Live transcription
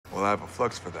Well, I have a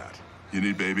flux for that. You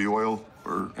need baby oil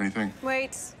or anything?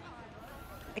 Wait.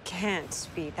 It can't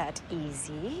be that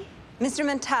easy. Mr.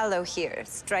 Mentallo here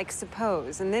strikes a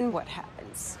pose, and then what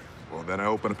happens? Well, then I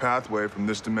open a pathway from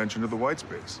this dimension to the white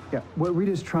space. Yeah, what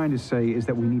Rita's trying to say is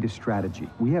that we need a strategy.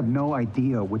 We have no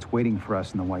idea what's waiting for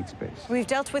us in the white space. We've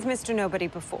dealt with Mr. Nobody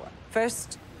before.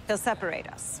 First, he'll separate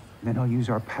us. Then he'll use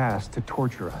our past to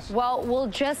torture us. Well, we'll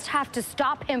just have to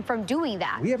stop him from doing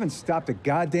that. We haven't stopped a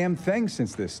goddamn thing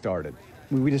since this started.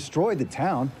 We destroyed the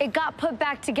town. It got put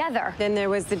back together. Then there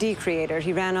was the Decreator.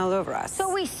 He ran all over us.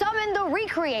 So we summoned the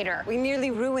Recreator. We nearly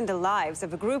ruined the lives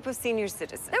of a group of senior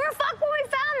citizens. They were fucked when we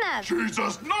found them.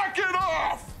 Jesus, knock it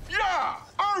off! Yeah,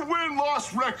 our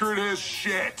win-loss record is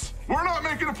shit. We're not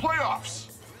making the playoffs.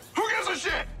 Who gives a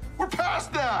shit? We're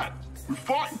past that. We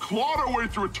fought and clawed our way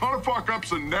through a ton of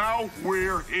fuck-ups, and now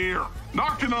we're here.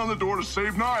 Knocking on the door to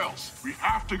save Niles. We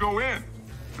have to go in.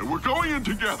 And we're going in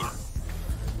together.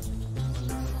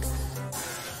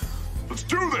 Let's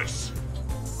do this!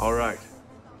 All right.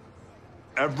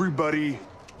 Everybody,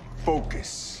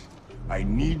 focus. I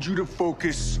need you to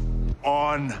focus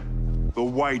on the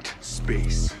white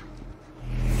space.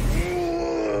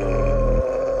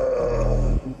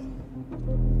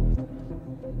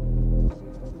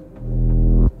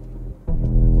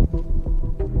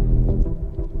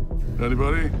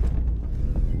 Anybody?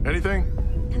 Anything?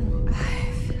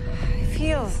 I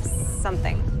feel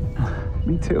something.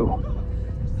 Me too.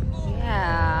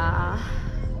 Yeah.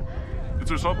 Is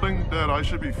there something that I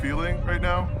should be feeling right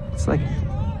now? It's like...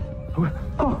 Oh,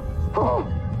 oh,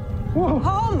 whoa.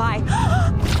 Oh, my...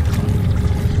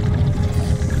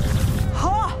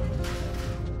 Oh!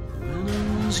 When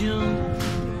I was young,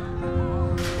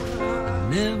 I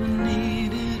never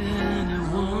needed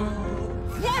anyone.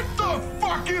 What the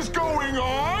fuck is going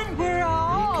on? We're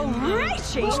all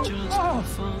reaching! It's just for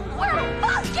fun. We're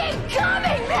fucking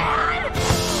coming, man!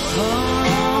 All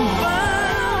by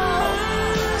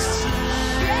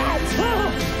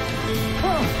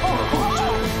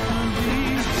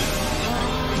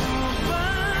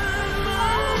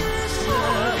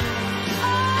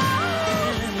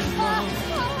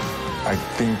myself. I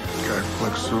think I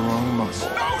flexed the wrong muscle.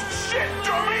 No shit,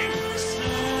 dummy!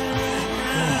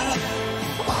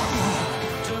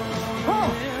 Oh,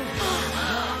 yeah!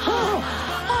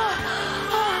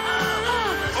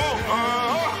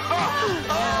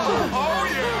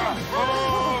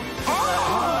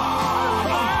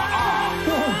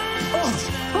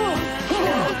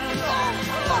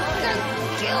 Fucking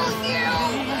kill you!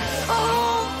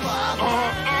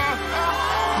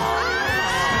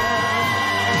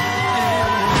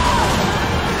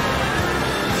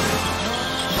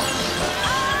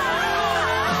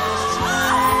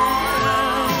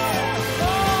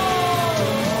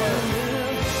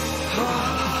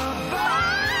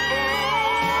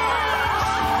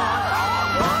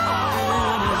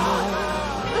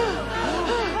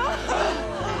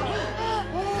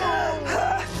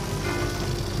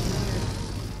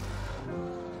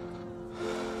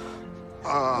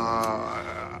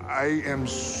 I am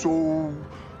so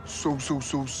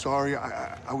sorry.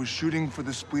 I was shooting for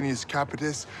the splenius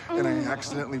capitis, and I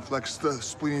accidentally flexed the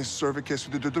splenius cervicus.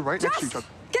 They're right next to each other.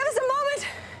 Give us a moment!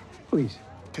 Please.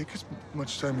 Take as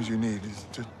much time as you need.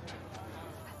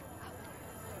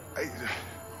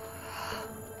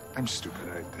 I'm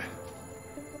stupid.